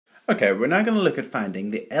Okay, we're now going to look at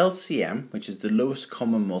finding the LCM, which is the lowest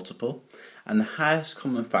common multiple, and the highest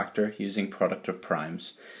common factor using product of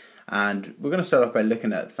primes. And we're going to start off by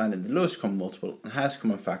looking at finding the lowest common multiple and highest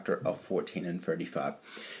common factor of 14 and 35.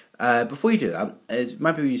 Before you do that, it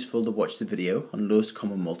might be useful to watch the video on lowest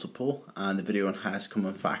common multiple and the video on highest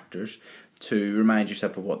common factors to remind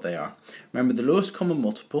yourself of what they are. Remember, the lowest common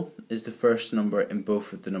multiple is the first number in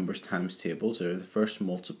both of the numbers times tables, or the first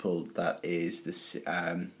multiple that is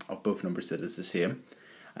of both numbers that is the same.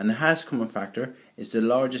 And the highest common factor is the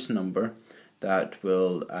largest number that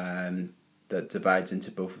will that divides into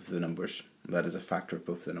both of the numbers. That is a factor of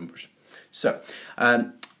both of the numbers. So,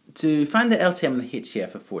 to find the LCM and the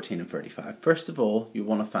HCF of 14 and 35, first of all, you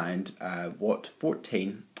want to find what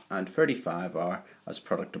 14 and 35 are as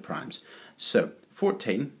product of primes. So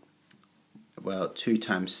 14, well, 2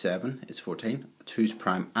 times 7 is 14, 2's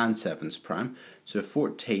prime and 7's prime, so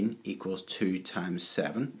 14 equals 2 times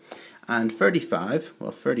 7, and 35,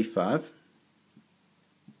 well, 35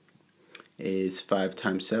 is 5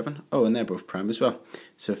 times 7, oh, and they're both prime as well,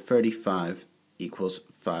 so 35 equals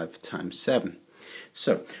 5 times 7.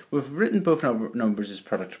 So, we've written both numbers as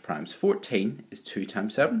product of primes. 14 is 2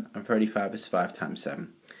 times 7 and 35 is 5 times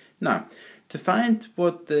 7. Now, to find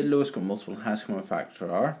what the lowest common multiple and highest common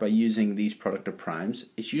factor are by using these product of primes,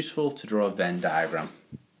 it's useful to draw a Venn diagram.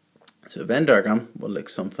 So a Venn diagram will look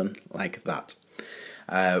something like that.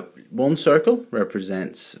 One circle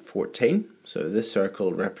represents 14, so this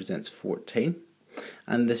circle represents 14,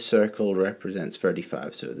 and this circle represents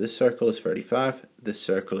 35. So this circle is 35, this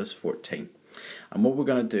circle is 14. And what we're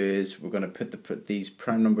going to do is we're going to put these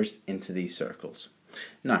prime numbers into these circles.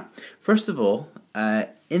 Now, first of all,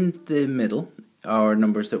 in the middle are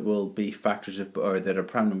numbers that will be factors of, or that are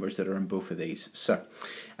prime numbers that are in both of these. So,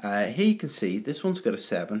 here you can see this one's got a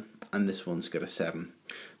 7 and this one's got a 7.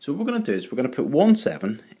 So what we're going to do is we're going to put one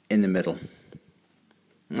 7 in the middle.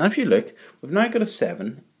 Now if you look, we've now got a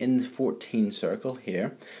 7 in the 14 circle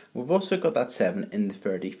here. We've also got that 7 in the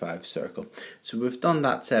 35 circle. So we've done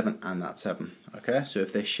that 7 and that 7. Okay, so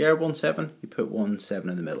if they share one 7, you put one 7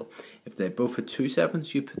 in the middle. If they both have two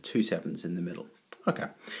 7s, you put two 7s in the middle. Okay,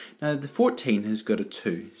 now the 14 has got a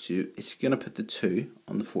 2, so it's going to put the 2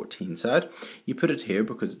 on the 14 side. You put it here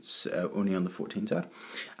because it's only on the 14 side.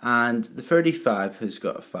 And the 35 has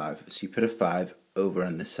got a 5, so you put a 5 over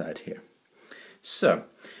on this side here. So,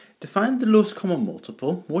 to find the lowest common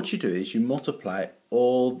multiple, what you do is you multiply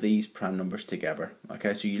all these prime numbers together.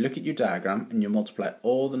 Okay, so you look at your diagram and you multiply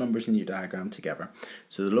all the numbers in your diagram together.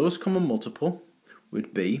 So the lowest common multiple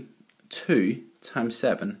would be 2 times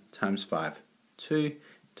 7 times 5. 2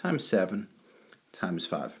 times 7 times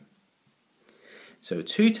 5. So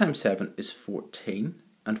 2 times 7 is 14,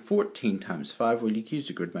 and 14 times 5, well, you can use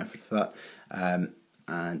the grid method for that,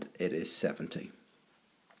 and it is 70.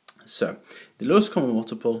 So, the lowest common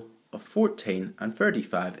multiple of 14 and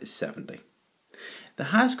 35 is 70. The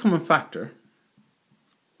highest common factor,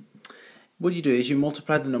 what you do is you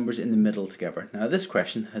multiply the numbers in the middle together. Now this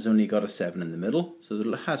question has only got a 7 in the middle, so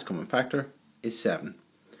the highest common factor is 7.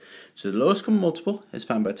 So the lowest common multiple is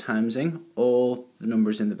found by timesing all the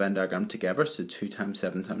numbers in the Venn diagram together, so 2 times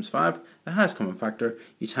 7 times 5. The highest common factor,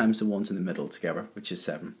 you times the ones in the middle together, which is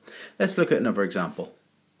 7. Let's look at another example.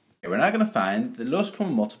 We're now going to find the lowest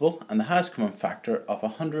common multiple and the highest common factor of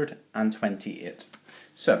 128.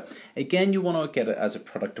 So, again, you want to get it as a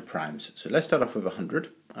product of primes. So let's start off with 100.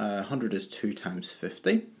 100 is 2 times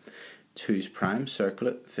 50. 2's prime, circle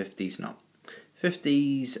it, 50's not.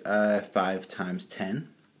 50's 5 times 10.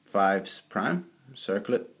 5's prime,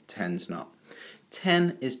 circle it, 10's not.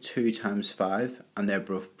 10 is 2 times 5, and they're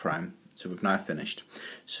both prime. So we've now finished.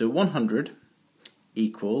 So 100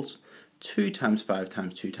 equals 2 times 5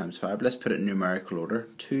 times 2 times 5. Let's put it in numerical order.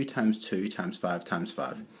 2 times 2 times 5 times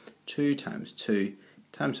 5. 2 times 2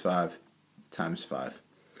 times 5 times 5.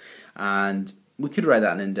 And we could write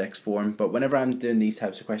that in index form, but whenever I'm doing these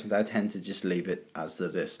types of questions, I tend to just leave it as the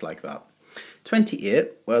list like that.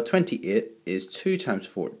 28, well, 28 is 2 times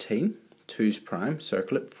 14. 2's prime,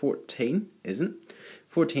 circle it. 14 isn't.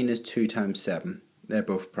 14 is 2 times 7. They're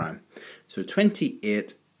both prime. So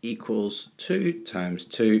 28 equals 2 times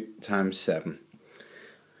 2 times 7.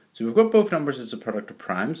 So we've got both numbers as a product of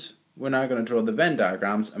primes. We're now going to draw the Venn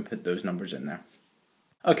diagrams and put those numbers in there.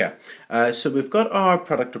 Okay, so we've got our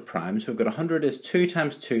product of primes. We've got 100 is 2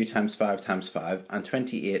 times 2 times 5 times 5, and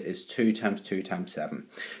 28 is 2 times 2 times 7.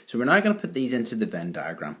 So we're now going to put these into the Venn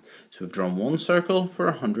diagram. So we've drawn one circle for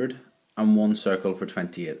 100 and one circle for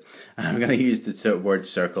 28. I'm going to use the word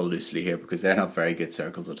circle loosely here because they're not very good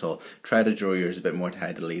circles at all. Try to draw yours a bit more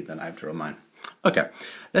tidily than I've drawn mine. Okay,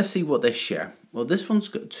 let's see what they share. Well, this one's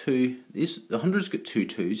got the 100's got two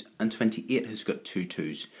 2's, and 28 has got two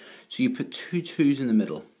 2's. So you put two 2's in the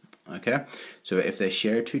middle. Okay, so if they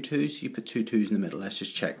share two 2's, you put two 2's in the middle. Let's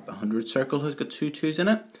just check. The 100 circle has got two 2's in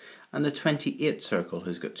it, and the 28 circle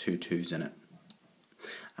has got two 2's in it.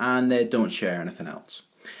 And they don't share anything else.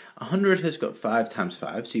 100 has got 5 times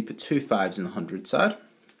 5, so you put two 5's in the 100 side.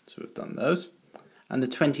 So we've done those. And the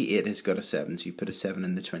 28 has got a 7, so you put a 7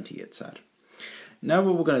 in the 28 side. Now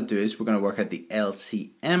what we're going to do is we're going to work out the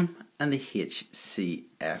LCM and the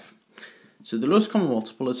HCF. So the lowest common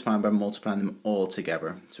multiple is found by multiplying them all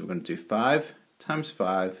together. So we're going to do 5 times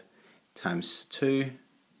 5 times 2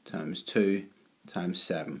 times 2 times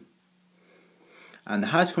 7. And the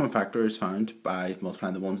highest common factor is found by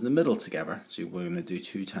multiplying the ones in the middle together. So we're going to do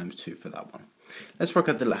 2 times 2 for that one. Let's work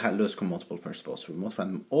out the lowest common multiple first of all. So we're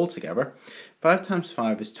multiplying them all together. 5 times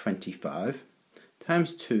 5 is 25,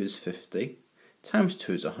 times 2 is 50, times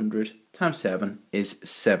 2 is 100, times 7 is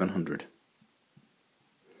 700.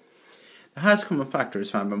 The highest common factor is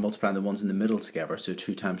found by multiplying the ones in the middle together, so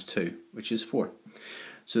 2 times 2, which is 4.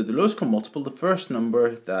 So the lowest common multiple, the first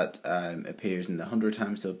number that appears in the 100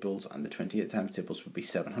 times tables and the 28 times tables would be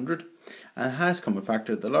 700. And the highest common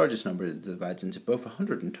factor, the largest number that divides into both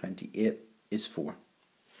 100 and 28, is 4.